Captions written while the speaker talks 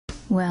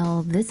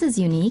Well, this is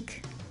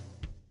unique.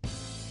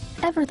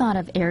 Ever thought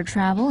of air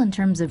travel in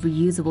terms of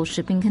reusable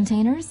shipping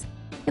containers?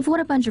 If what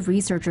a bunch of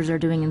researchers are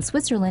doing in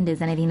Switzerland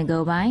is anything to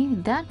go by,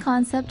 that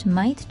concept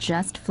might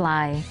just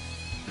fly.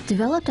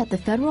 Developed at the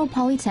Federal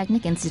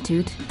Polytechnic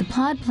Institute, the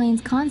pod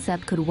planes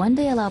concept could one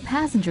day allow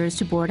passengers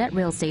to board at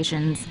rail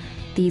stations.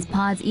 These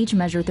pods each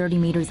measure 30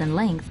 meters in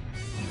length.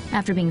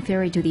 After being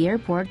ferried to the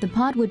airport, the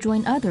pod would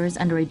join others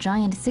under a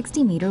giant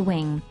 60-meter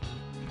wing.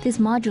 This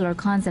modular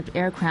concept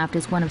aircraft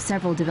is one of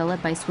several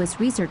developed by Swiss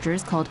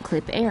researchers called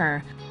Clip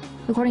Air.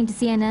 According to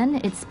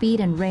CNN, its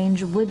speed and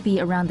range would be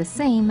around the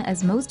same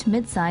as most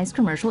mid-sized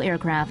commercial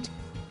aircraft.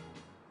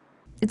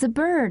 It's a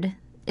bird.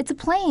 It's a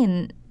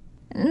plane.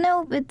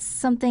 No, it's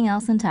something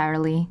else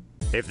entirely.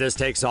 If this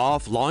takes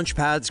off, launch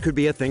pads could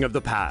be a thing of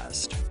the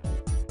past.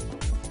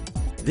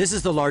 This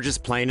is the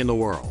largest plane in the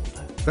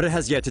world, but it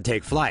has yet to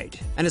take flight,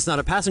 and it's not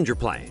a passenger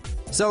plane.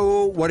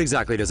 So what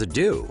exactly does it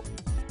do?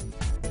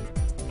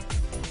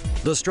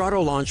 The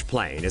Stratolaunch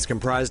plane is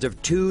comprised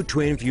of two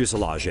twin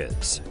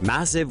fuselages,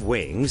 massive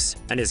wings,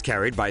 and is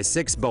carried by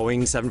 6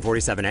 Boeing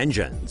 747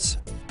 engines.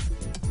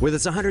 With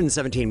its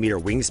 117-meter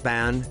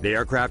wingspan, the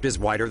aircraft is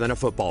wider than a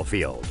football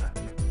field.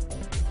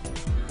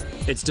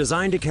 It's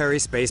designed to carry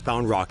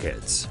space-bound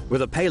rockets,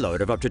 with a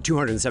payload of up to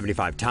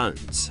 275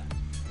 tons.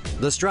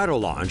 The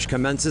Stratolaunch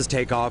commences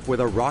takeoff with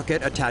a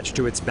rocket attached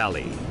to its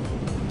belly.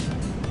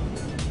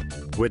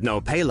 With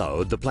no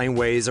payload, the plane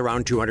weighs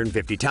around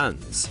 250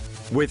 tons.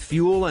 With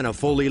fuel and a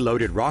fully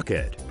loaded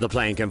rocket, the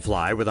plane can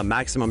fly with a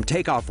maximum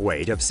takeoff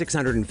weight of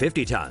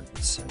 650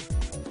 tons.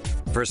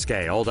 For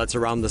scale, that's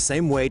around the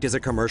same weight as a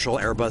commercial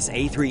Airbus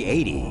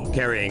A380,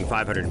 carrying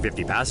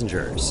 550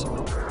 passengers.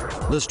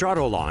 The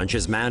Stratolaunch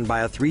is manned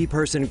by a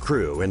 3-person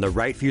crew in the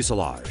right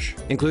fuselage,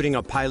 including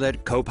a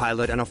pilot,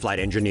 co-pilot, and a flight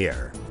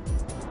engineer.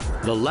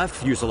 The left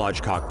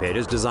fuselage cockpit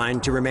is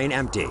designed to remain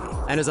empty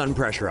and is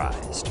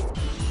unpressurized.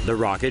 The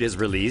rocket is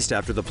released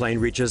after the plane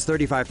reaches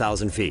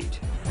 35,000 feet.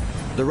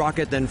 The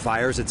rocket then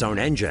fires its own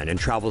engine and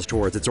travels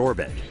towards its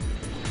orbit.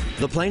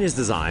 The plane is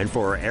designed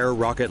for air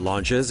rocket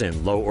launches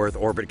in low Earth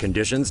orbit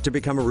conditions to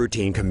become a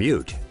routine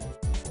commute.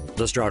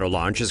 The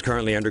Stratolaunch is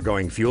currently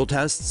undergoing fuel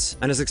tests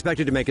and is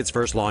expected to make its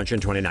first launch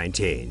in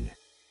 2019.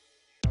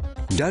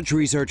 Dutch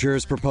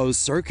researchers propose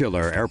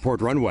circular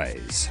airport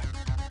runways.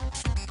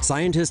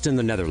 Scientists in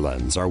the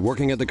Netherlands are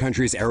working at the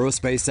country's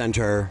aerospace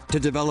center to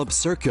develop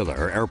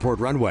circular airport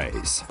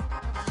runways.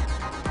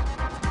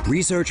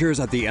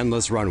 Researchers at the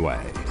Endless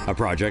Runway, a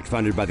project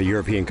funded by the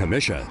European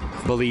Commission,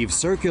 believe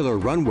circular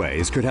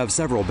runways could have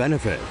several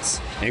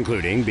benefits,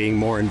 including being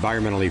more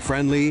environmentally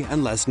friendly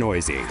and less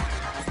noisy.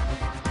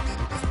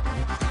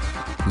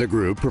 The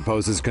group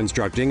proposes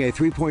constructing a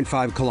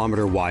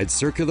 3.5-kilometer wide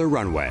circular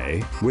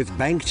runway with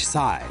banked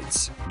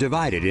sides,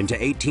 divided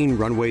into 18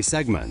 runway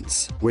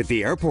segments, with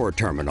the airport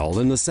terminal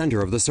in the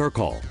center of the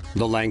circle.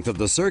 The length of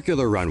the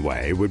circular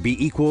runway would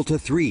be equal to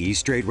 3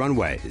 straight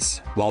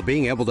runways, while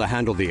being able to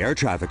handle the air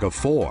traffic of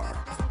 4.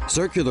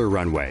 Circular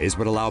runways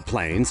would allow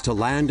planes to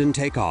land and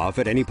take off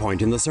at any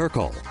point in the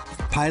circle.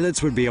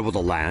 Pilots would be able to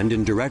land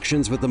in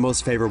directions with the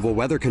most favorable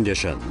weather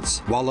conditions,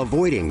 while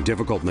avoiding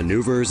difficult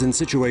maneuvers in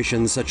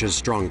situations such as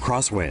strong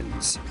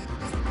crosswinds.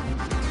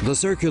 The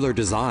circular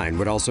design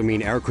would also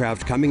mean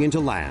aircraft coming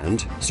into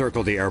land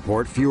circle the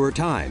airport fewer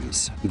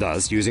times,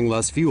 thus using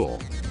less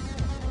fuel.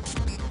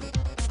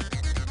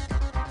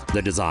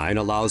 The design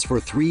allows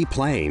for 3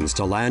 planes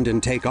to land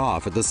and take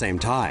off at the same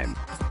time.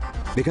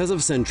 Because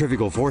of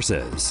centrifugal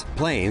forces,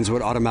 planes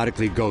would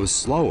automatically go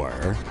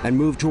slower and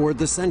move toward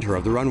the center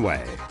of the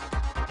runway.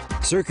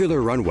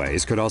 Circular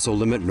runways could also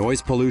limit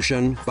noise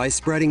pollution by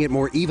spreading it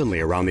more evenly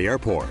around the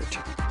airport.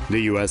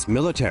 The U.S.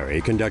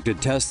 military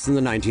conducted tests in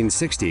the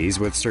 1960s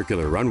with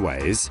circular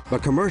runways,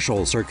 but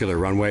commercial circular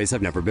runways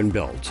have never been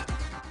built.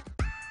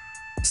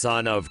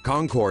 Son of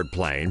Concorde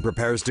plane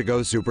prepares to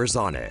go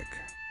supersonic.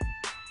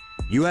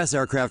 U.S.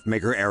 aircraft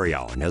maker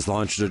Ariane has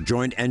launched a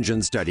joint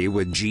engine study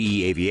with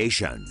GE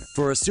Aviation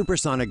for a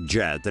supersonic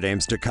jet that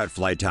aims to cut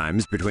flight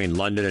times between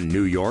London and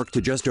New York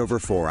to just over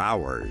 4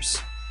 hours.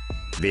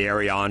 The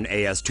Ariane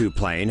AS-2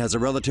 plane has a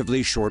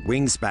relatively short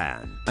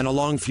wingspan and a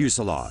long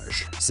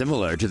fuselage,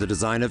 similar to the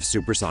design of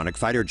supersonic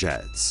fighter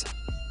jets.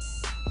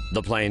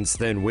 The plane's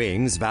thin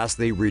wings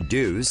vastly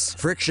reduce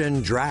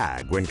friction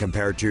drag when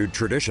compared to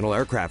traditional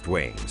aircraft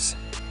wings.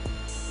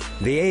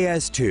 The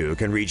AS-2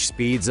 can reach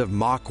speeds of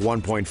Mach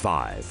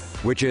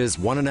 1.5, which is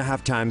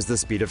 1.5 times the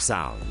speed of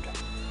sound.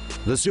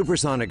 The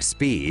supersonic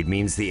speed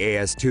means the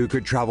AS-2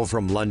 could travel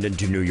from London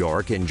to New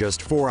York in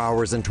just 4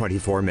 hours and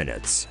 24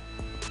 minutes.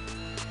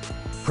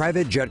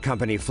 Private jet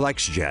company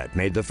FlexJet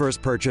made the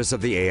first purchase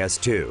of the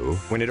AS-2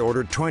 when it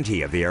ordered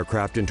 20 of the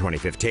aircraft in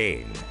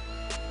 2015.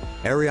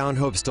 Ariane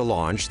hopes to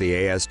launch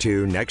the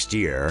AS-2 next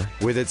year,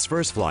 with its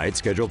first flight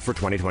scheduled for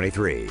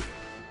 2023.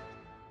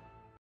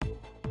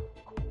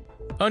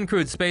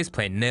 Uncrewed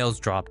spaceplane nails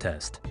drop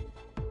test.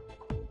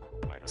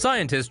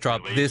 Scientists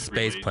dropped this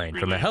spaceplane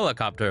from a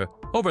helicopter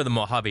over the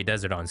Mojave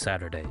Desert on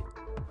Saturday.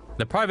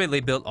 The privately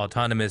built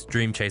autonomous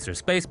Dream Chaser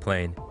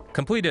spaceplane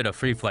completed a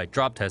free flight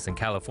drop test in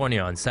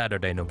California on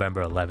Saturday,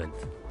 November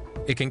 11th.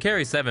 It can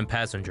carry 7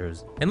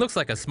 passengers and looks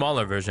like a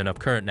smaller version of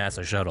current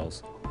NASA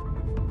shuttles.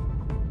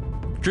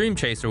 Dream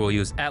Chaser will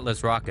use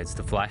Atlas rockets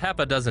to fly half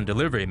a dozen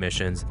delivery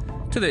missions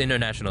to the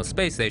International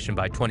Space Station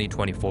by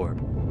 2024.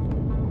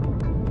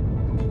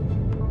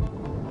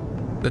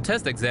 The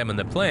test examined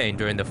the plane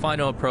during the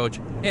final approach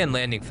and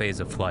landing phase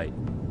of flight.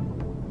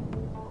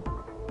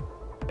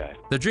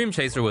 The Dream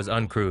Chaser was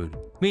uncrewed,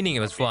 meaning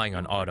it was flying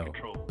on auto,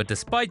 but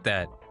despite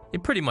that,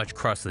 it pretty much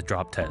crushed the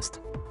drop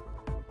test.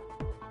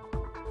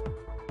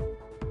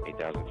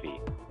 8,000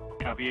 feet.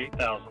 Copy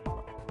 8,000.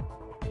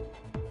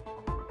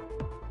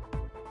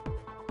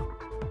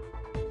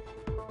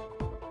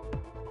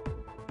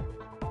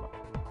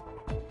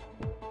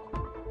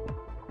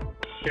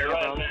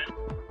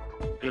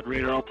 Good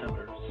radar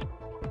altimeters.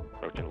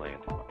 Approach and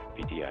land.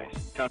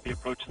 PTIs. Copy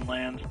approach and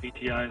lands.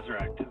 PTIs are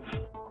active.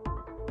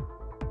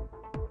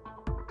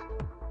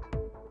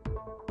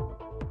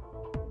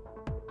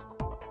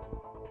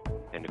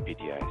 End of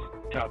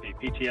PTIs. Copy.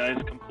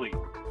 PTIs complete.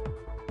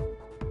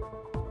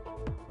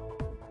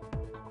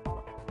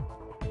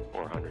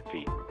 400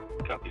 feet.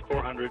 Copy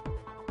 400.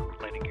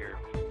 Landing gear.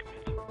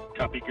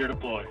 Copy gear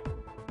deploy.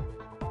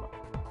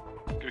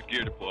 Good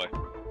gear deploy.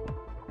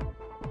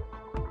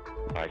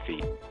 5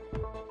 feet.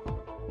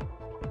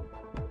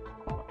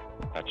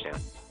 Touchdown.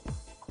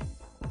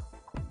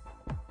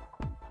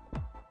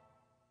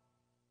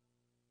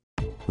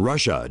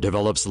 Russia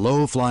develops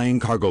low-flying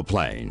cargo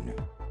plane.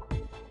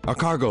 A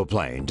cargo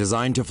plane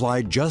designed to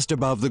fly just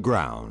above the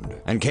ground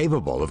and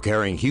capable of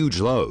carrying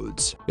huge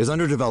loads is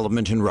under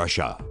development in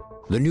Russia.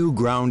 The new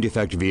ground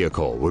effect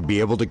vehicle would be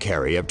able to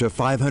carry up to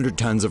 500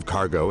 tons of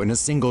cargo in a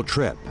single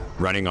trip,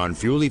 running on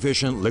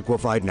fuel-efficient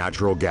liquefied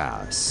natural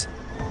gas.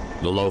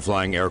 The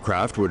low-flying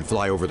aircraft would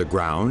fly over the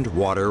ground,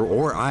 water,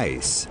 or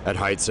ice at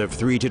heights of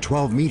 3 to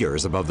 12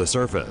 meters above the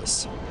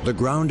surface. The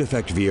ground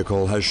effect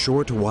vehicle has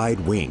short, wide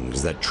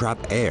wings that trap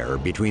air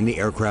between the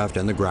aircraft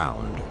and the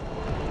ground.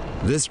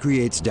 This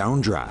creates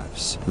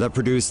downdrafts that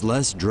produce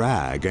less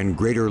drag and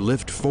greater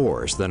lift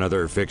force than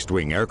other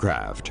fixed-wing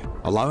aircraft,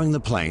 allowing the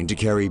plane to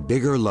carry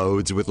bigger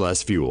loads with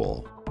less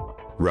fuel.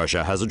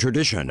 Russia has a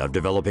tradition of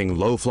developing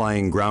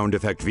low-flying ground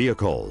effect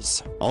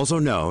vehicles, also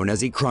known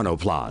as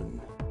Chronoplan.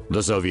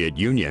 The Soviet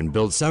Union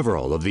built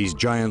several of these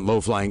giant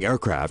low-flying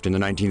aircraft in the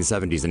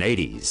 1970s and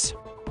 80s.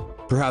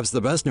 Perhaps the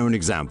best-known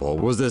example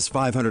was this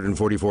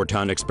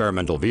 544-ton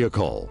experimental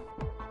vehicle.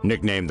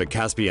 Nicknamed the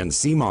Caspian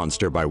Sea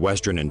Monster by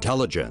Western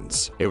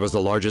intelligence, it was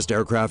the largest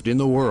aircraft in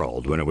the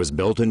world when it was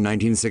built in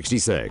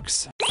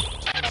 1966.